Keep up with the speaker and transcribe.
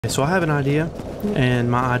So I have an idea, and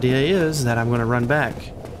my idea is that I'm going to run back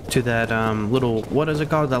to that little, what is it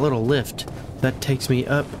called, that little lift that takes me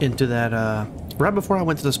up into that, right before I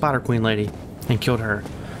went to the Spider Queen lady and killed her.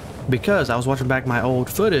 Because I was watching back my old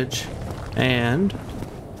footage, and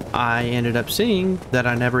I ended up seeing that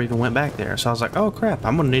I never even went back there. So I was like, oh crap,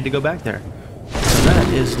 I'm going to need to go back there. So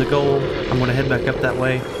that is the goal. I'm going to head back up that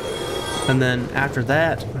way. And then after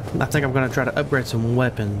that, I think I'm going to try to upgrade some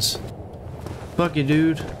weapons. Fuck you,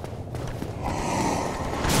 dude.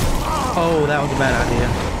 Oh, that was a bad idea.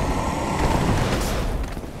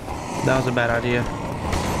 That was a bad idea.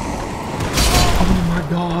 Oh my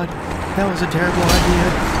god. That was a terrible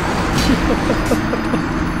idea.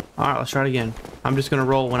 Alright, let's try it again. I'm just gonna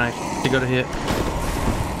roll when I go to hit.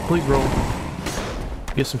 Please roll.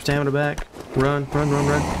 Get some stamina back. Run, run, run,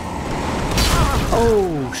 run.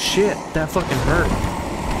 Oh shit, that fucking hurt.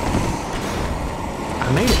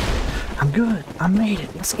 I made it. I'm good. I made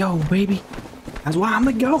it. Let's go, baby. That's why I'm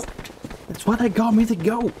the GOAT. That's why they call me the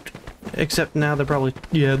GOAT. Except now they're probably,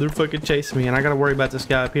 yeah, they're fucking chasing me, and I gotta worry about this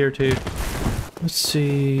guy up here too. Let's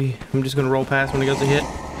see. I'm just gonna roll past when he goes to hit.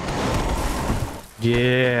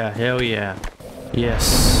 Yeah, hell yeah.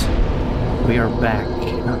 Yes. We are back.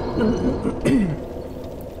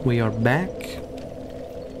 We are back.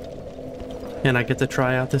 And I get to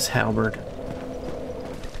try out this halberd.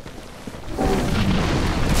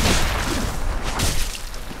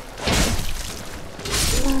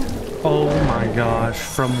 Oh my gosh,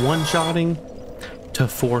 from one-shotting to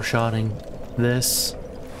four-shotting. This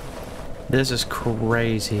is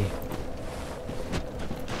crazy.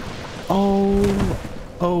 Oh,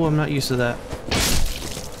 I'm not used to that.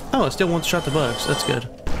 Oh, it still wants to shot the bugs. That's good.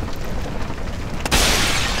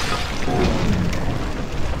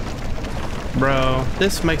 Bro,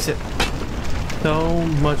 this makes it so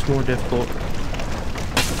much more difficult.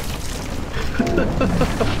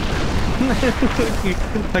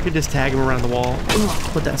 I could just tag him around the wall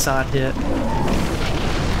with that side hit.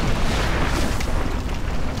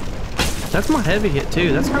 That's my heavy hit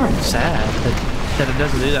too. That's kind of sad that it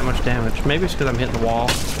doesn't do that much damage. Maybe it's because I'm hitting the wall,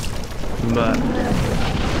 but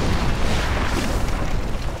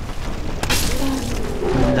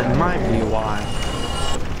that might be why.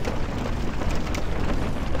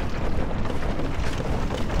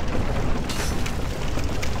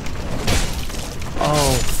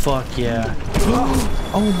 Oh, fuck yeah.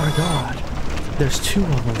 Oh my god. There's two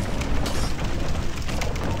of them.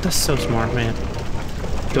 That's so smart, man.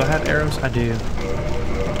 Do I have arrows? I do.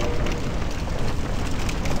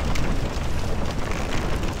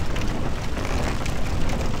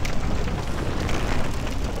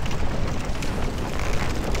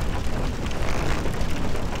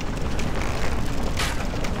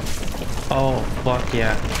 Oh, fuck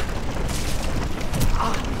yeah.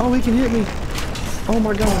 Oh, he can hit me. Oh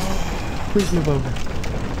my god. Please move over.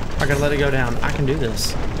 I gotta let it go down. I can do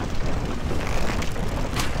this.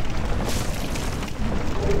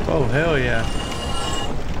 Oh, hell yeah.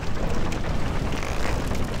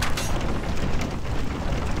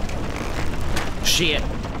 Shit.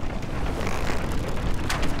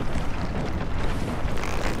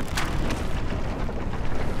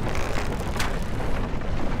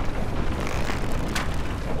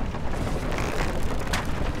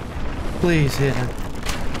 Please hit him.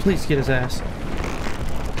 Please get his ass.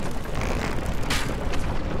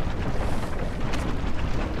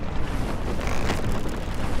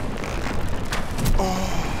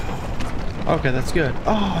 Okay, that's good.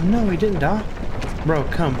 Oh, no, he didn't die. Bro,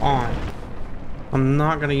 come on. I'm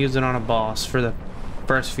not going to use it on a boss for the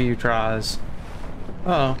first few tries.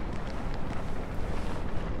 Uh-oh.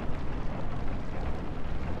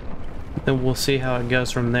 Then we'll see how it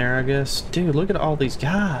goes from there, I guess. Dude, look at all these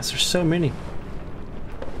guys. There's so many.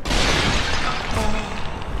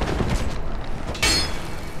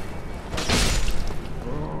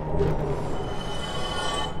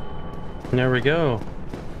 There we go.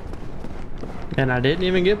 And I didn't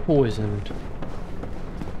even get poisoned.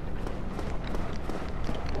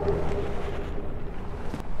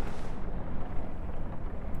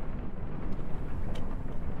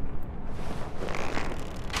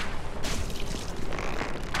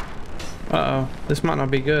 Uh-oh, this might not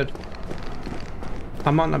be good.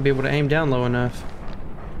 I might not be able to aim down low enough.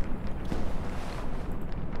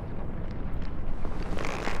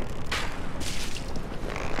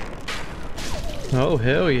 Oh,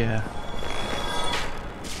 hell yeah.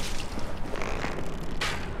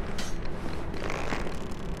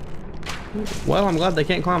 Well, I'm glad they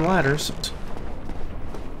can't climb ladders.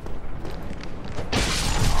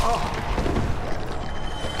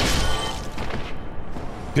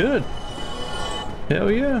 Good.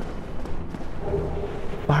 Hell yeah.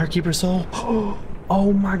 Firekeeper soul.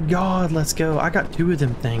 Oh my god, let's go. I got 2 of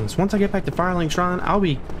them things. Once I get back to Firelink Shrine,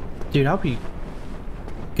 dude, I'll be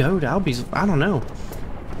goat. I don't know.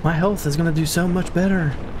 My health is gonna do so much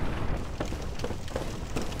better.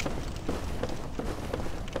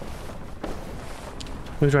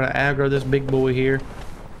 Let me try to aggro this big boy here.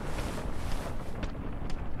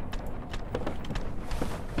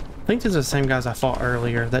 I think these are the same guys I fought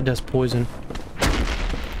earlier. That does poison.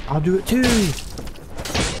 I'll do it too.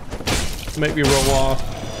 Make me roll off.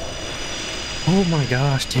 Oh my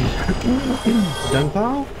gosh, dude. Dung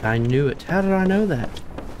pile? I knew it. How did I know that?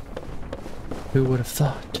 Who would have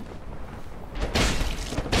thought?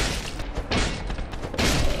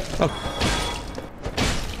 Oh.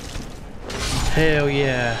 Hell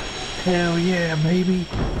yeah. Hell yeah, baby.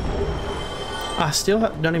 I still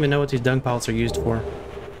don't even know what these dung piles are used for.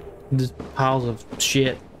 Just piles of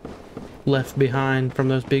shit left behind from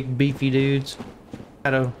those big beefy dudes.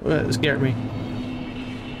 It scared me.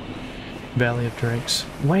 Valley of Drakes.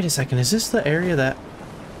 Wait a second, is this the area that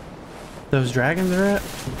those dragons are at?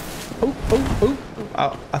 Oh, oh,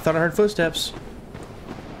 oh. I thought I heard footsteps.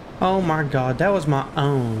 Oh my god, that was my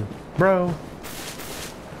own. Bro.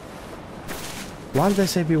 Why did they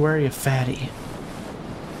say be wary of fatty?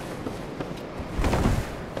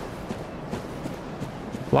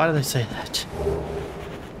 Why do they say that?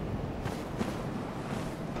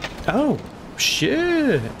 Oh,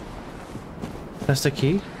 shit. That's the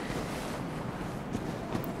key?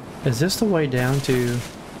 Is this the way down to...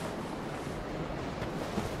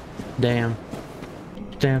 Damn.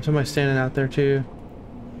 Damn, somebody's standing out there too.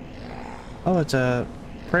 Oh, it's a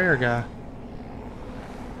prayer guy.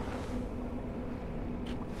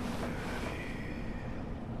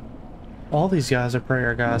 All these guys are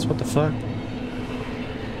prayer guys. What the fuck?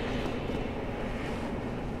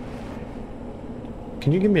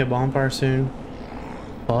 Can you give me a bonfire soon?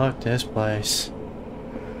 Fuck this place.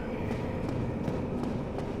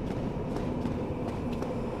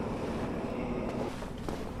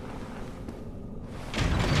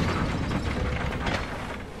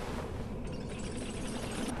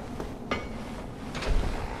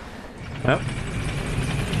 Oh.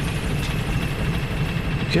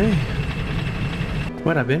 Okay.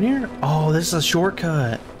 What, I've been here? Oh, this is a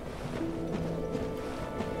shortcut.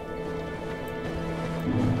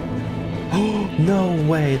 Oh, no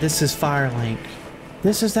way. This is Firelink.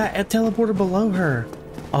 This is that teleporter below her.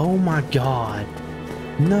 Oh my god.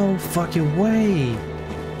 No fucking way.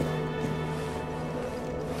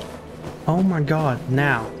 Oh my god.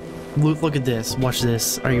 Now, look at this. Watch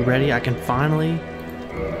this. Are you ready? I can finally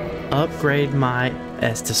upgrade my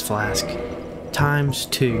Estus flask.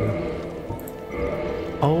 ×2.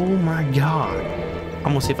 Oh my god. I'm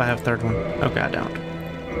gonna see if I have a third one. Okay, I don't.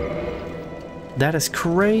 That is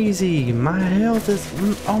crazy. My health is...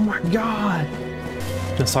 Oh my god.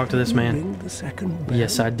 Let's talk to this man. Ring the second bell?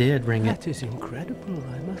 Yes, I did ring it. That is incredible,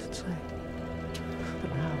 I must say.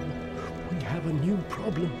 But now we have a new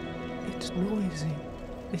problem. It's noisy,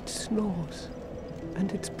 it snores,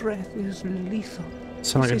 and its breath is lethal.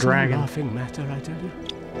 Sound like a dragon. This is no laughing matter, I tell you.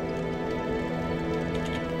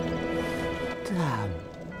 Damn,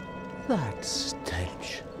 that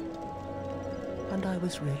stench. And I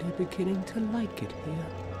was really beginning to like it here.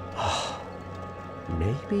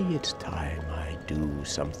 Maybe it's time I do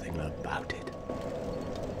something about it.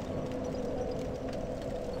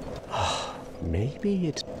 Maybe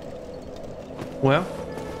it's... Well,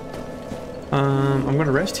 I'm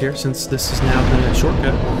gonna rest here since this is now the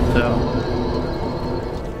shortcut, so...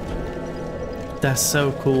 That's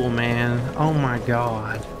so cool, man. Oh my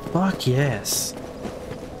god. Fuck yes.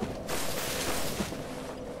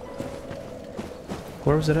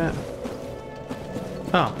 Where was it at?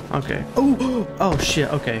 Oh, okay. Oh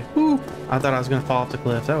shit, okay. Ooh. I thought I was gonna fall off the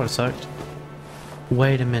cliff. That would've sucked.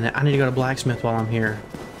 Wait a minute. I need to go to blacksmith while I'm here.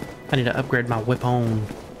 I need to upgrade my weapon.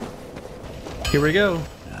 Here we go.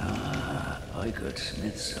 I could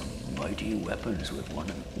smith some mighty weapons with one.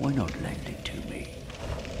 Why not lend it to me?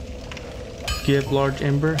 Give large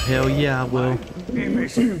ember? Hell yeah, I will.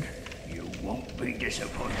 You won't be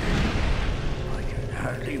disappointed. I can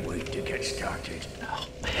hardly wait to get started.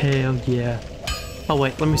 Hell yeah. Oh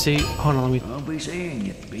wait, let me see. Hold on, let me... I'll be seeing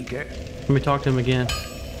you, Beaker. Let me talk to him again.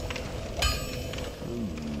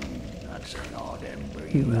 That's an odd ember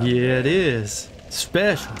you have. Yeah, it is.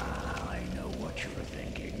 Special. I know what you're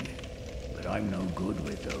thinking, but I'm no good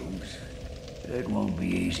with those. It won't be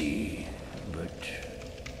easy, but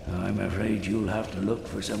I'm afraid you'll have to look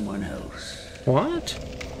for someone else. What?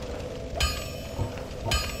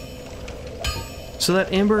 So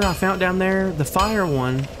that ember I found down there, the fire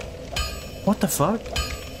one, what the fuck?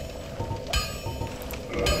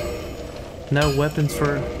 No weapons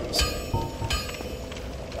for...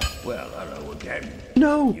 Well, hello again.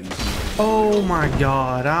 No! You Oh my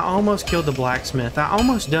god, I almost killed the blacksmith. I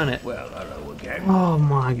almost done it. Well, hello again. Oh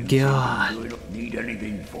my You god. seem to need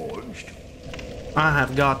anything forged? I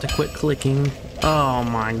have got to quit clicking. Oh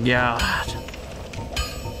my god.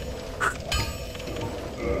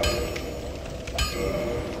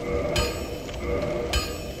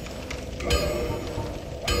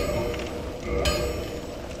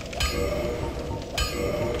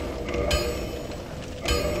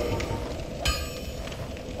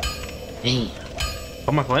 Damn.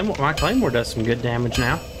 Oh, my claymore does some good damage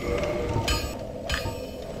now.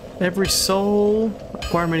 Every soul,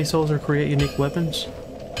 acquire many souls or create unique weapons.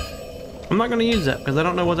 I'm not going to use that because I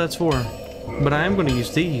don't know what that's for. But I am going to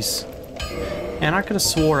use these. And I could have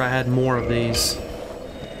swore I had more of these.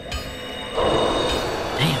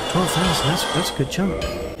 Damn, 12,000, that's a good chunk.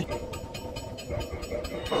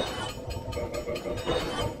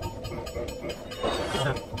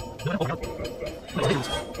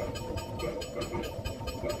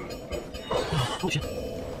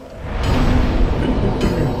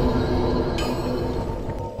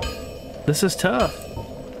 This is tough.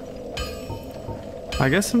 I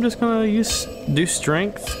guess I'm just gonna do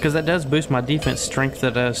strength, because that does boost my defense. Strength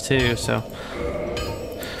that does too, so.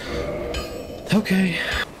 Okay.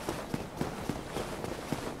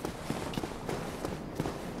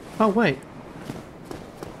 Oh wait.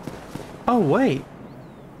 Oh wait.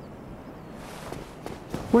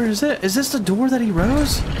 Where is it? Is this the door that he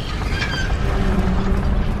rose?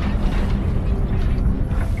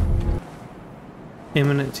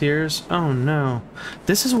 Imminent tears? Oh no.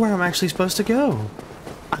 This is where I'm actually supposed to go.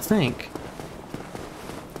 I think.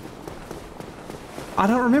 I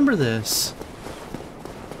don't remember this.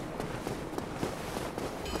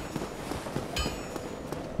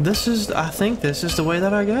 I think this is the way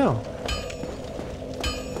that I go.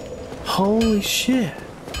 Holy shit.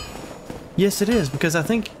 Yes it is, because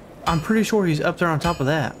I'm pretty sure he's up there on top of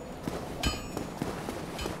that.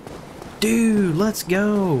 Dude, let's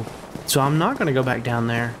go. So I'm not going to go back down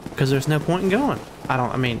there, because there's no point in going.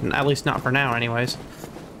 I mean, at least not for now anyways.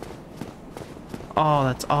 Oh,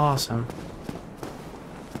 that's awesome.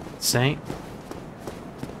 Saint.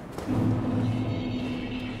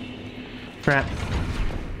 Crap.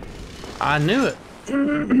 I knew it.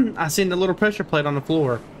 I seen the little pressure plate on the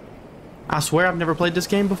floor. I swear I've never played this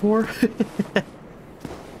game before.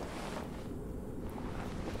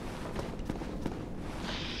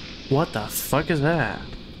 What the fuck is that?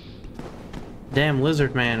 Damn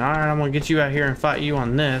lizard man. Alright, I'm gonna get you out here and fight you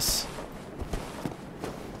on this.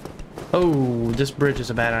 Oh, this bridge is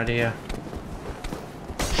a bad idea.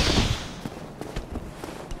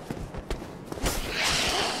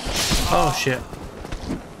 Oh shit.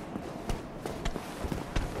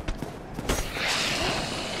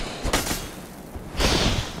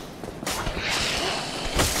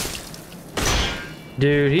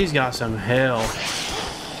 Dude, he's got some hell.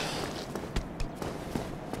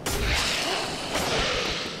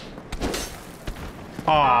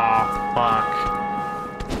 Aw, fuck.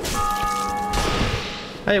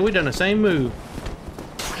 Hey, we done the same move.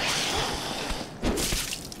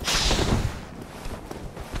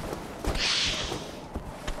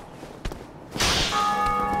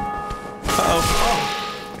 Uh-oh.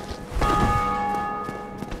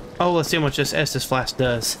 Oh, let's see how much this Estus flask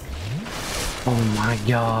does. Oh my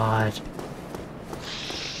god.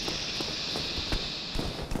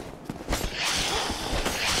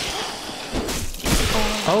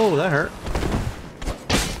 Oh, that hurt.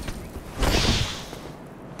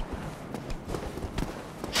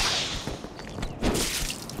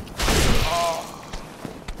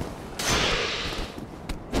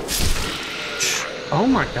 Oh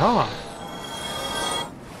my god.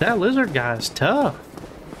 That lizard guy is tough.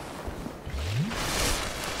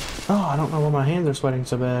 Oh, I don't know why my hands are sweating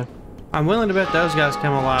so bad. I'm willing to bet those guys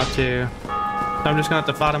come alive too. I'm just gonna have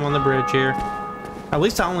to fight them on the bridge here. At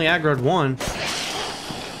least I only aggroed one.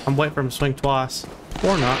 I'm waiting for him to swing twice.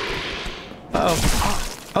 Or not.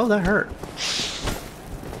 Uh-oh. Oh, that hurt.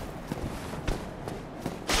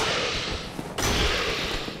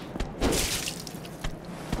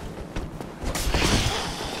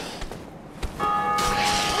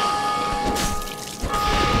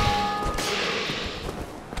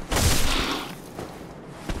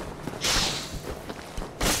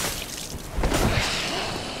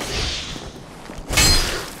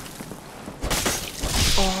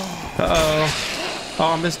 Uh-oh.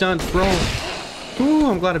 Oh, I misdone. Roll. Ooh,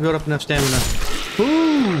 I'm glad I built up enough stamina.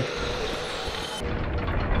 Ooh.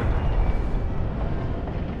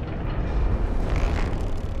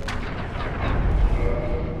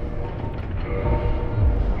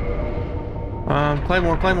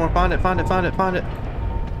 Claymore, Claymore, find it, find it, find it, find it.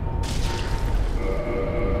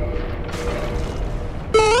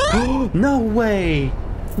 No way!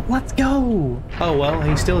 Let's go! Oh well,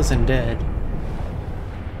 he still isn't dead.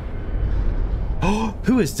 Oh,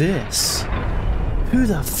 who is this? Who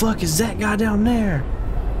the fuck is that guy down there?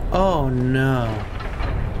 Oh no.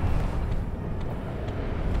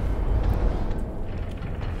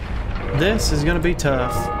 This is gonna be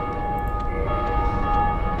tough.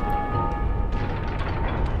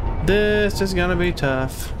 This is gonna be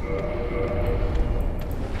tough.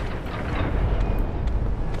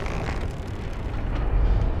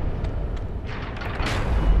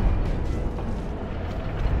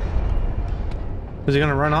 Is he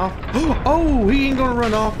gonna run off? Oh, he ain't gonna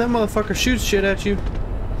run off. That motherfucker shoots shit at you.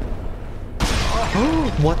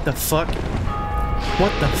 What the fuck?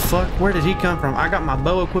 What the fuck? Where did he come from? I got my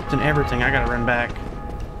bow equipped and everything. I gotta run back.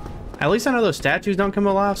 At least I know those statues don't come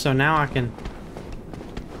alive, so now I can...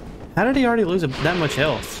 How did he already lose that much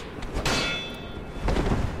health?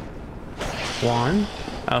 One.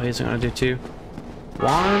 Oh, he's gonna do two.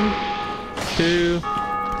 One, two.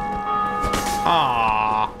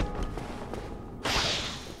 Ah.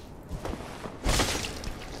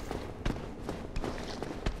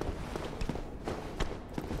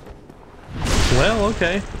 Well,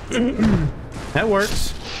 okay. That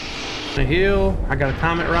works. A heal. I got a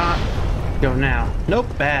comet rock. Go now. Nope.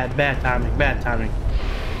 Bad timing. Bad timing.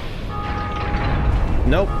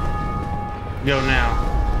 Nope. Go now.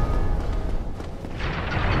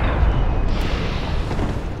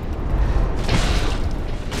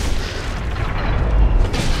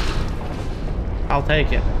 I'll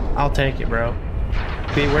take it. I'll take it, bro.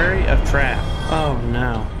 Be wary of trap. Oh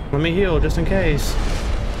no. Let me heal just in case.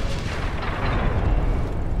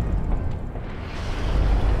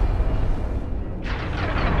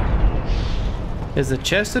 Is the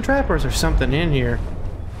chest the trap or is there something in here?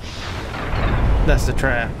 That's the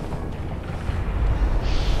trap.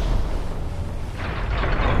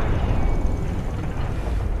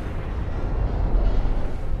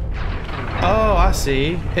 Oh, I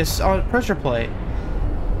see. It's on a pressure plate.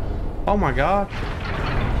 Oh my god.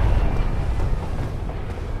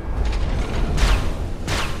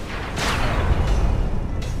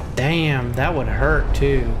 Damn, that would hurt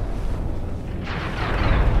too.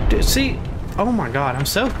 Dude, see, oh my god, I'm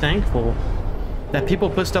so thankful that people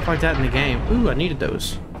put stuff like that in the game. Ooh, I needed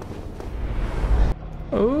those.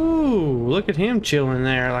 Ooh, look at him chilling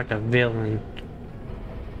there like a villain.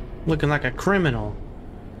 Looking like a criminal.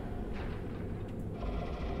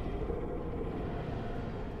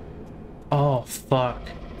 Oh, fuck.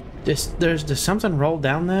 There's something rolled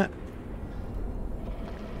down that?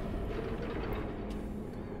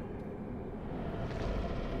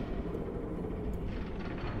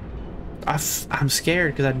 I'm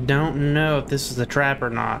scared because I don't know if this is a trap or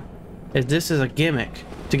not. If this is a gimmick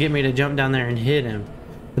to get me to jump down there and hit him,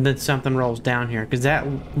 and then something rolls down here, because that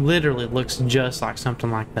literally looks just like something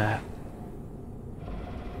like that.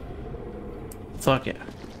 Fuck it.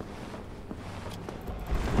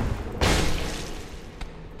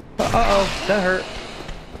 Uh-oh, that hurt.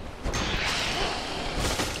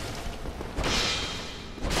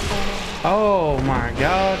 Oh my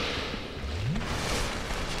god.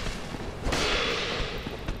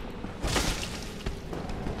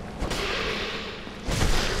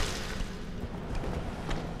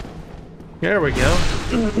 There we go.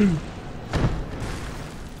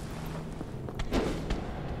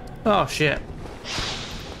 Oh shit.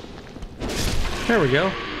 There we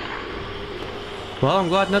go. Well, I'm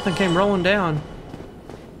glad nothing came rolling down.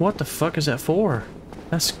 What the fuck is that for?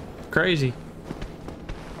 That's crazy.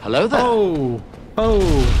 Hello there.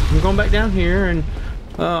 Oh, I'm going back down here and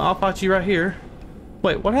I'll fight you right here.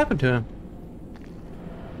 Wait, what happened to him?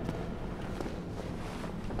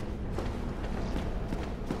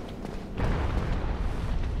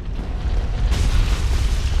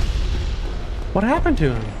 What happened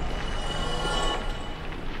to him?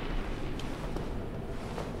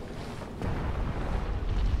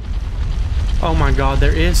 Oh my god,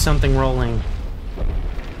 there is something rolling.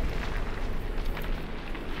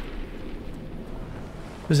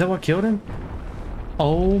 Is that what killed him?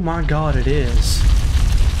 Oh my god, it is.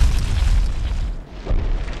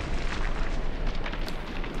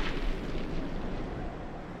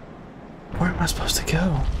 Where am I supposed to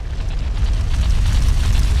go?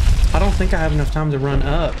 I don't think I have enough time to run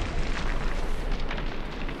up.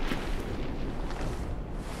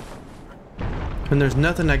 And there's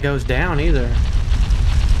nothing that goes down either.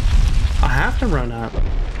 I have to run up.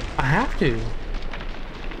 I have to.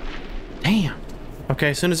 Damn.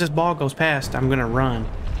 Okay, as soon as this ball goes past, I'm gonna run.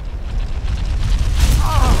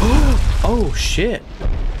 Oh, shit.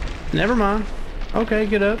 Never mind. Okay,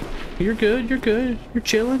 get up. You're good, you're good. You're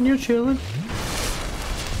chilling, you're chilling.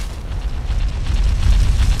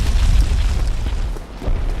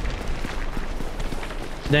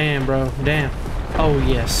 Damn, bro. Damn. Oh,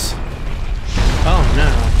 yes. Oh,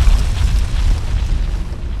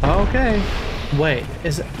 no. Okay. Wait,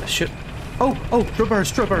 is it... Should... Oh, oh,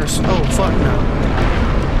 traverse. Oh, fuck no.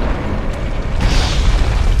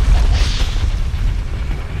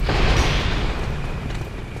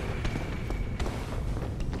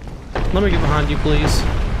 Let me get behind you, please.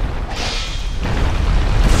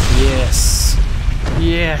 Yes.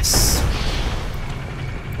 Yes.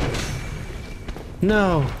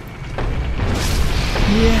 No.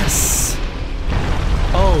 Yes.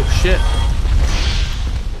 Oh, shit.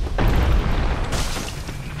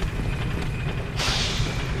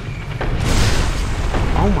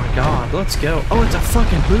 Oh my god, let's go. Oh, it's a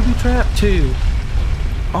fucking booby trap, too.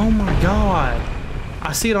 Oh my god.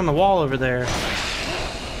 I see it on the wall over there.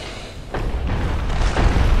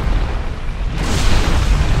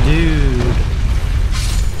 Dude.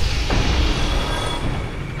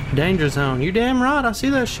 Danger zone. You damn right. I see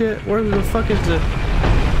that shit. Where the fuck is the...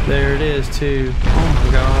 There it is, too. Oh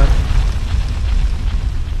my god.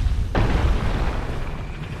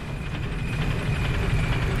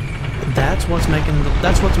 That's what's making...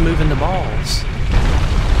 That's what's moving the balls.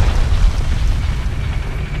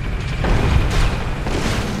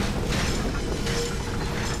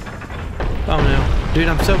 Oh no. Dude,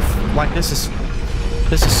 I'm so... Like, this is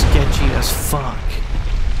sketchy as fuck.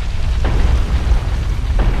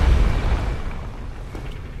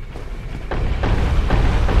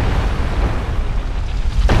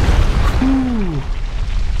 Whew.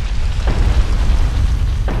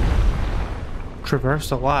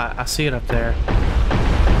 Traverse a lot. I see it up there.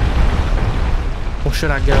 Well,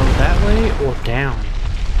 should I go that way or down?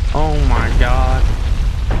 Oh my god.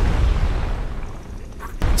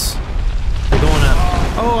 We're going up.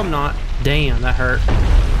 Oh, I'm not. Damn, that hurt.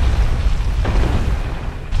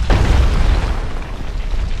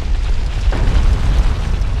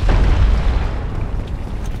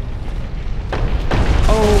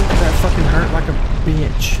 Oh, that fucking hurt like a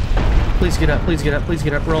bitch. Please get up, please get up, please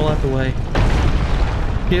get up. Roll out the way.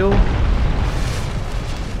 Heal.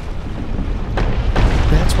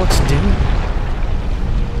 That's what's doing.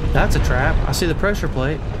 That's a trap. I see the pressure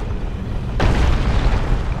plate.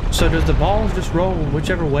 So does the balls just roll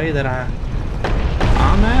whichever way that I'm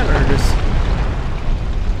at, or just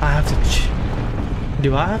I have to?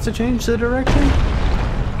 Do I have to change the direction?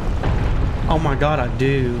 Oh my god, I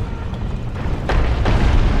do.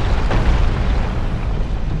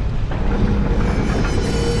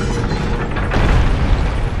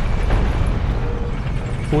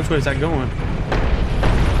 Which way is that going?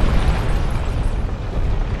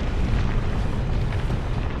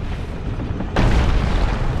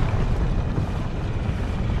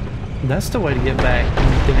 That's the way to get back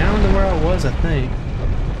down to where I was, I think.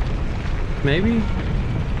 Maybe?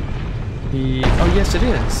 Yeah. Oh, yes, it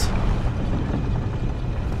is.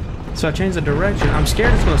 So I changed the direction. I'm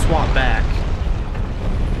scared it's going to swap back.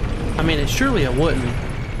 I mean, surely it wouldn't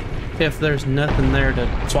if there's nothing there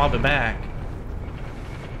to swap it back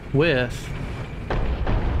with.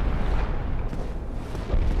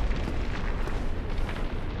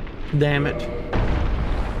 Damn it.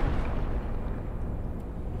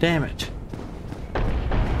 Damn it.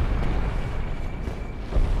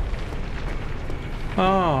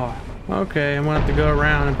 Oh, okay. I'm gonna have to go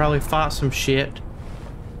around and probably fight some shit.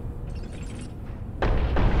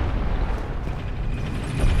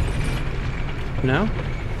 No?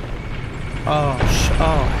 Oh,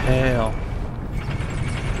 oh, hell.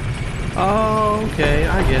 Oh, okay.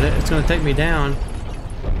 I get it. It's gonna take me down.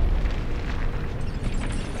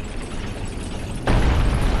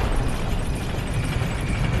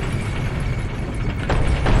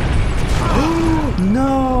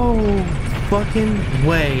 No fucking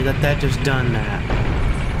way that just done that.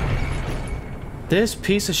 This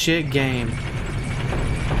piece of shit game.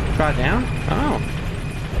 Try down? Oh.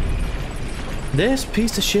 This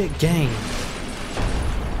piece of shit game.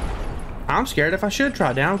 I'm scared if I should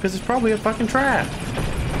try down because it's probably a fucking trap.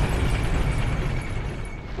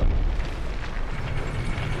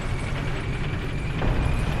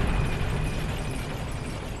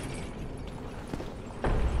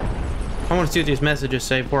 I want to see what these messages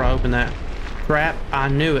say before I open that. Crap, I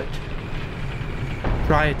knew it.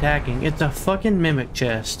 Try attacking. It's a fucking mimic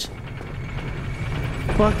chest.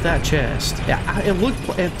 Fuck that chest. Yeah,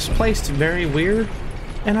 it's placed very weird,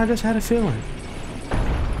 and I just had a feeling.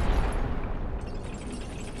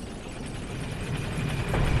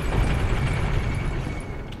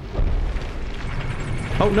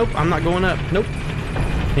 Oh, nope, I'm not going up. Nope.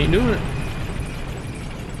 Ain't doing it.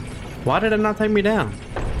 Why did it not take me down?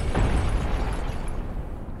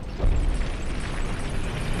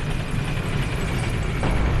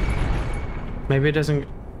 Maybe it doesn't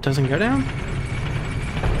go down?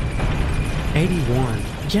 81.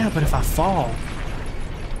 Yeah, but if I fall,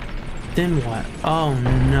 then what? Oh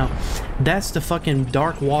no. That's the fucking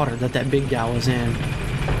dark water that big guy was in.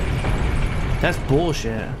 That's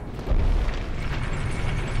bullshit.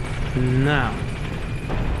 No.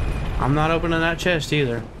 I'm not opening that chest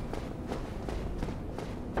either.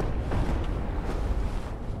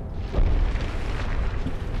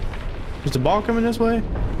 Is the ball coming this way?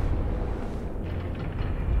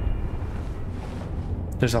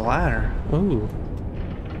 There's a ladder. Ooh.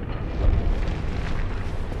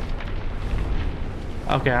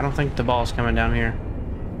 Okay, I don't think the ball's coming down here.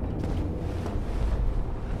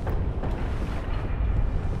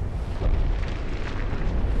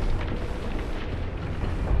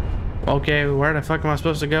 Okay, where the fuck am I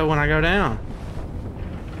supposed to go when I go down?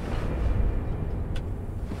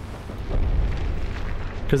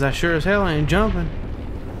 Because I sure as hell ain't jumping.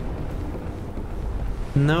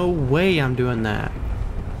 No way I'm doing that.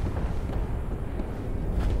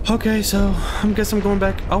 Okay, so I guess I'm going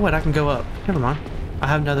back. Oh wait, I can go up. Never mind. I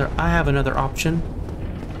have another option.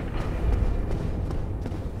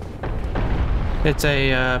 It's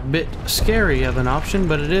a bit scary of an option,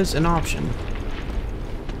 but it is an option.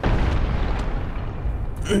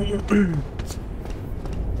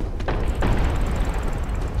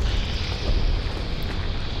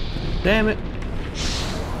 Damn it.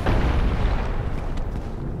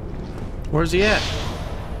 Where's he at?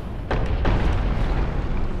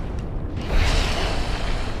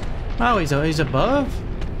 Oh, he's above?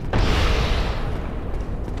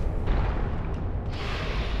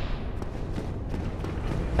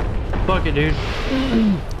 Fuck it, dude.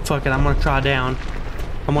 Fuck it, I'm gonna try down.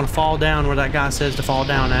 I'm gonna fall down where that guy says to fall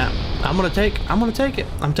down at. I'm gonna take it.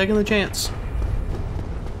 I'm taking the chance.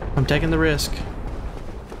 I'm taking the risk.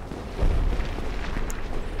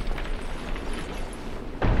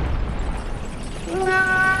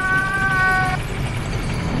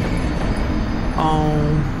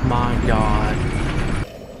 Oh my god.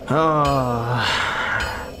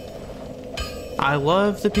 I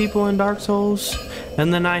love the people in Dark Souls,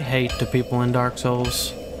 and then I hate the people in Dark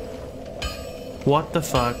Souls. What the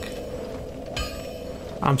fuck?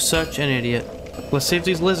 I'm such an idiot. Let's see if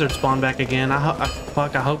these lizards spawn back again. I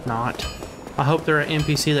hope not. I hope they're an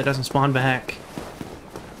NPC that doesn't spawn back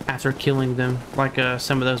after killing them, like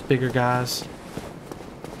some of those bigger guys.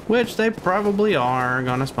 Which they probably are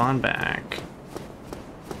gonna spawn back.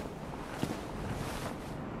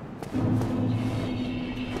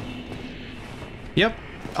 Yep.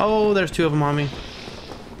 Oh, there's two of them on me.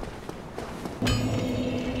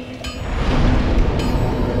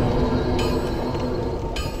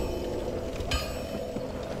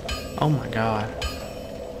 Oh my god.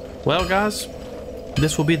 Well, guys,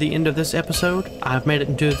 this will be the end of this episode. I've made it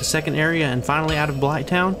into the second area and finally out of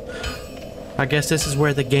Blighttown. I guess this is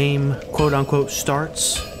where the game, quote-unquote,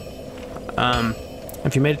 starts.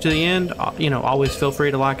 If you made it to the end, you know, always feel free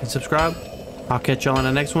to like and subscribe. I'll catch y'all in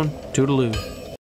the next one. Toodaloo.